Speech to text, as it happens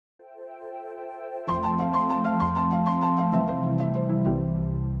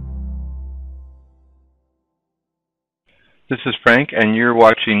This is Frank, and you're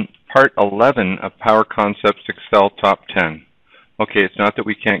watching Part 11 of PowerConcepts Excel Top 10. Okay, it's not that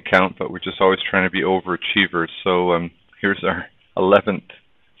we can't count, but we're just always trying to be overachievers. So here's our 11th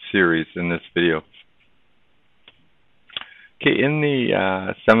series in this video. Okay, in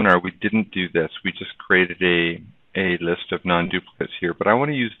the seminar, we didn't do this. We just created a list of non-duplicates here, but I want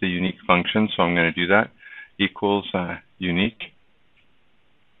to use the unique function, so I'm going to do that. Equals unique.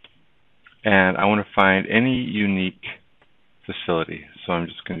 And I want to find any unique facility. So I'm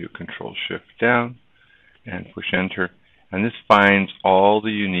just going to do Control-Shift down and push Enter. And this finds all the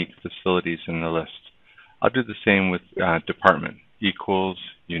unique facilities in the list. I'll do the same with department. Equals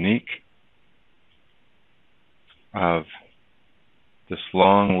unique of this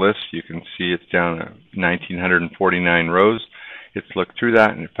long list. You can see it's down to 1,949 rows. It's looked through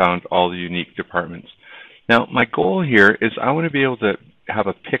that and it found all the unique departments. Now, my goal here is I want to be able to have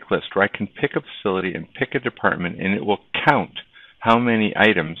a pick list where I can pick a facility and pick a department, and it will count how many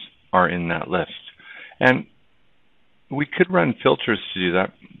items are in that list. And we could run filters to do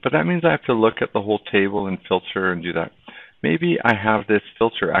that, but that means I have to look at the whole table and filter and do that. Maybe I have this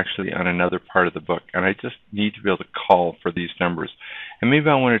filter actually on another part of the book, and I just need to be able to call for these numbers. And maybe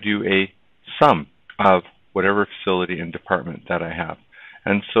I want to do a sum of whatever facility and department that I have.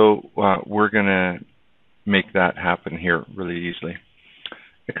 And so we're going to make that happen here really easily.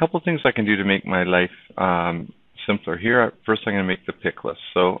 A couple of things I can do to make my life simpler here. First, I'm going to make the pick list.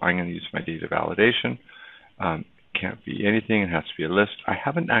 So I'm going to use my data validation. Can't be anything. It has to be a list. I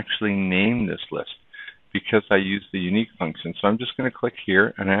haven't actually named this list because I use the unique function. So I'm just going to click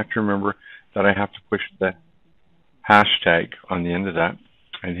here, and I have to remember that I have to push the hashtag on the end of that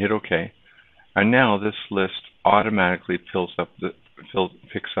and hit OK. And now this list automatically picks up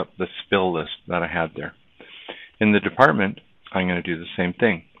the spill list that I had there. In the department, I'm going to do the same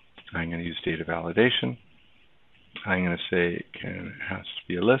thing. I'm going to use data validation. I'm going to say it has to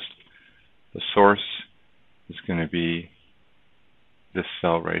be a list. The source is going to be this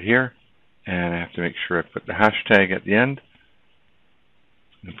cell right here. And I have to make sure I put the hashtag at the end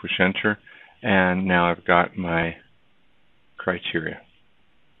and push Enter. And now I've got my criteria.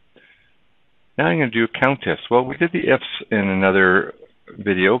 Now I'm going to do CountIFS. Well, we did the ifs in another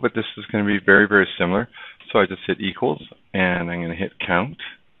video, but this is going to be very, very similar. So I just hit equals, and I'm going to hit count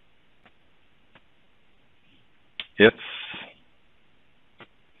ifs,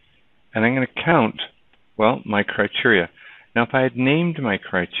 and I'm going to count, well, my criteria. Now, if I had named my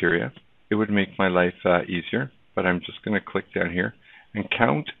criteria, it would make my life easier, but I'm just going to click down here and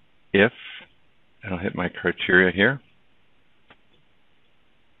count if, and I'll hit my criteria here.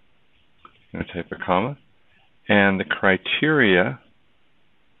 I'm going to type a comma, and the criteria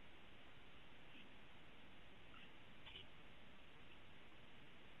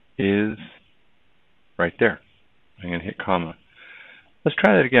is right there. I'm going to hit comma. Let's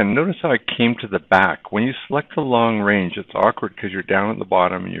try that again. Notice how I came to the back. When you select the long range, it's awkward because you're down at the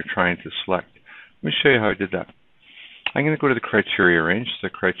bottom and you're trying to select. Let me show you how I did that. I'm going to go to the criteria range. The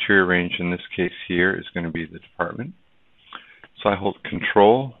criteria range in this case here is going to be the department. So I hold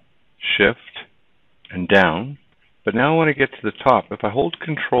Control, Shift, and down. But now I want to get to the top. If I hold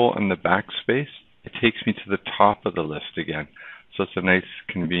Control and the backspace, it takes me to the top of the list again. So it's a nice,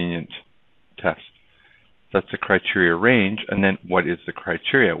 convenient test. That's the criteria range. And then what is the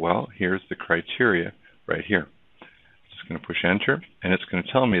criteria? Well, here's the criteria right here. Just going to push Enter, and it's going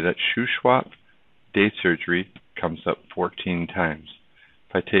to tell me that shoe swap, day surgery comes up 14 times.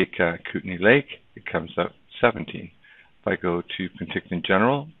 If I take Kootenay Lake, it comes up 17. If I go to Penticton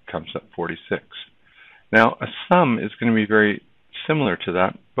General, it comes up 46. Now, a sum is going to be very similar to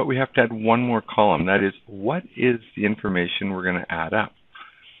that, but we have to add one more column. That is, what is the information we're going to add up?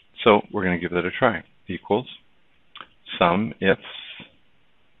 So we're going to give that a try. Equals SumIFS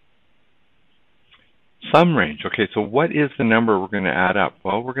sum range. Okay, so what is the number we're going to add up?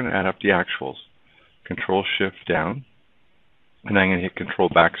 Well, we're going to add up the actuals. Control Shift down, and I'm going to hit Control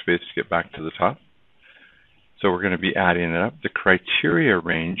backspace to get back to the top. So we're going to be adding it up. The criteria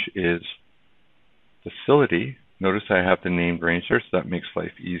range is facility. Notice I have the named range there, so that makes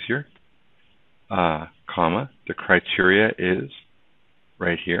life easier. Comma. The criteria is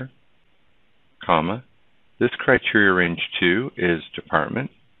right here. Comma. This criteria range 2 is department.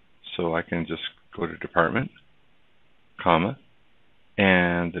 So I can just go to department. Comma.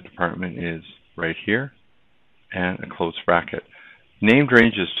 And the department is right here. And a close bracket. Named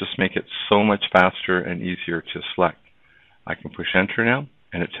ranges just make it so much faster and easier to select. I can push Enter now,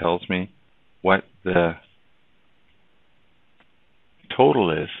 and it tells me what the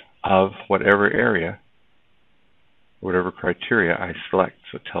total is of whatever area, whatever criteria I select.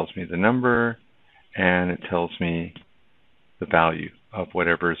 So it tells me the number, and it tells me the value of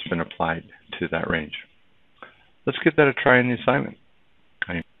whatever has been applied to that range. Let's give that a try in the assignment.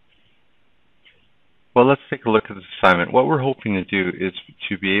 Well, let's take a look at this assignment. What we're hoping to do is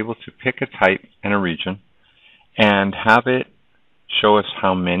to be able to pick a type and a region and have it show us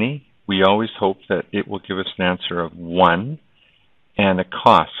how many. We always hope that it will give us an answer of 1 and a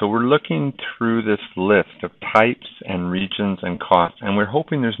cost. So we're looking through this list of types and regions and costs, and we're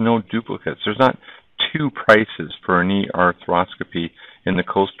hoping there's no duplicates. There's not 2 prices for a knee arthroscopy in the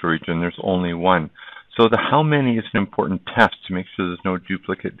coastal region. There's only 1. So the how many is an important test to make sure there's no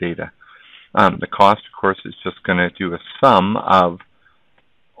duplicate data. The cost, of course, is just going to do a sum of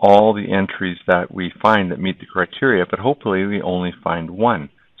all the entries that we find that meet the criteria, but hopefully we only find 1.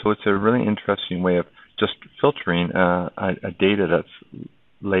 So it's a really interesting way of just filtering a data that's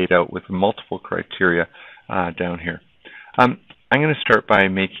laid out with multiple criteria down here. I'm going to start by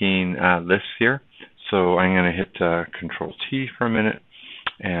making lists here. So I'm going to hit Control T for a minute,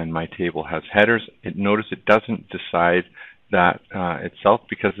 and my table has headers. Notice it doesn't decide that itself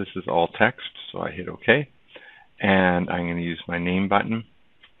because this is all text, so I hit OK. And I'm going to use my name button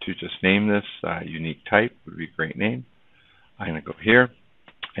to just name this. Unique type would be a great name. I'm going to go here,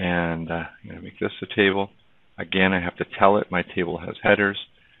 and I'm going to make this a table. Again, I have to tell it my table has headers,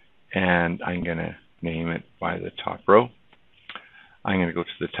 and I'm going to name it by the top row. I'm going to go to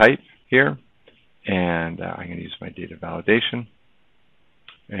the type here, and I'm going to use my data validation,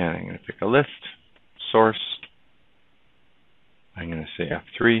 and I'm going to pick a list, source. I'm going to say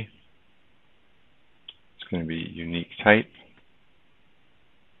F3. It's going to be unique type.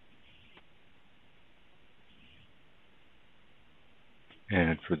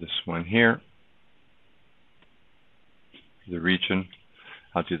 And for this one here, for the region,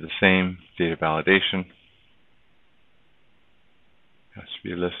 I'll do the same, data validation. Has to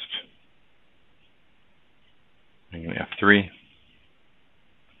be a list. I'm going to F3.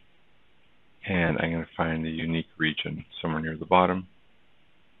 And I'm going to find the unique region somewhere near the bottom.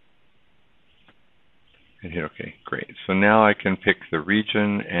 And hit OK. Great. So now I can pick the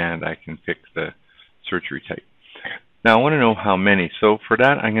region and I can pick the surgery type. Now I want to know how many. So for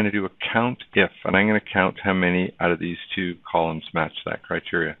that, I'm going to do a CountIF, and I'm going to count how many out of these 2 columns match that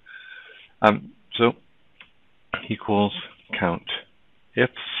criteria. So equals CountIFS.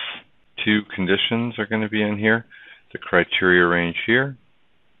 2 conditions are going to be in here. The criteria range here.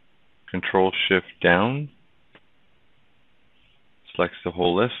 Control Shift down, selects the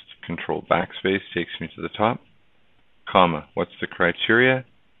whole list. Control backspace takes me to the top. Comma, what's the criteria?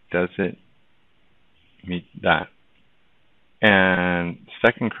 Does it meet that? And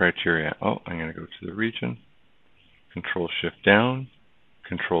second criteria, I'm going to go to the region. Control Shift down,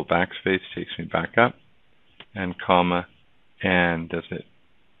 Control backspace takes me back up, and comma, and does it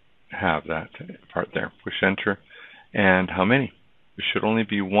have that part there? Push Enter, and how many? There should only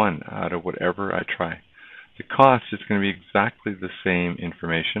be 1 out of whatever I try. The cost is going to be exactly the same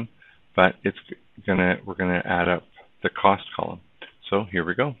information, but we're going to add up the cost column. So here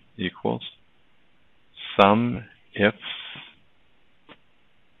we go. Equals SumIFS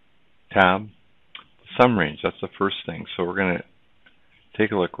tab sum range. That's the first thing. So we're going to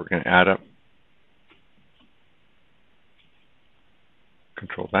take a look. We're going to add up.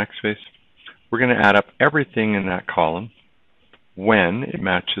 Control backspace. We're going to add up everything in that column when it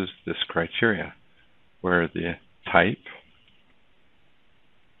matches this criteria, where the type,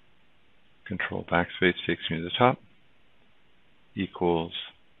 Control backspace takes me to the top, equals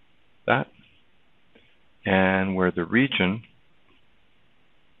that, and where the region,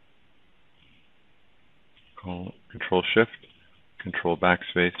 Control Shift, Control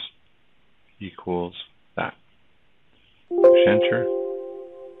backspace, equals that. Push Enter.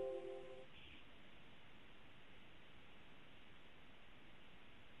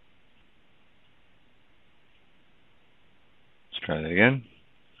 Try that again.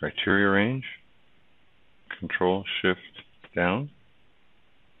 Criteria range. Control Shift down.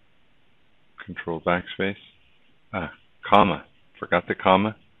 Control backspace. Comma. Forgot the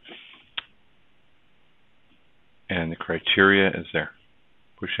comma. And the criteria is there.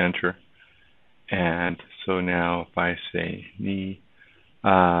 Push Enter. And so now if I say knee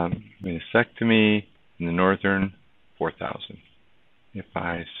mastectomy in the northern, 4,000. If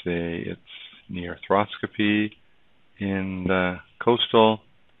I say it's knee arthroscopy in the coastal,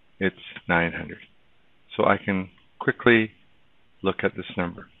 it's 900. So I can quickly look at this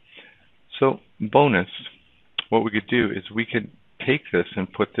number. So bonus, what we could do is we could take this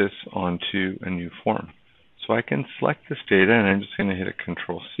and put this onto a new form. So I can select this data, and I'm just going to hit a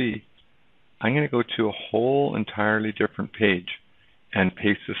Control C. I'm going to go to a whole entirely different page and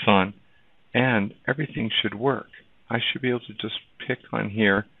paste this on, and everything should work. I should be able to just pick on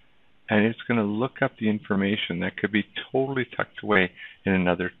here, and it's going to look up the information that could be totally tucked away in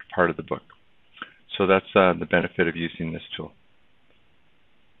another part of the book. So that's the benefit of using this tool.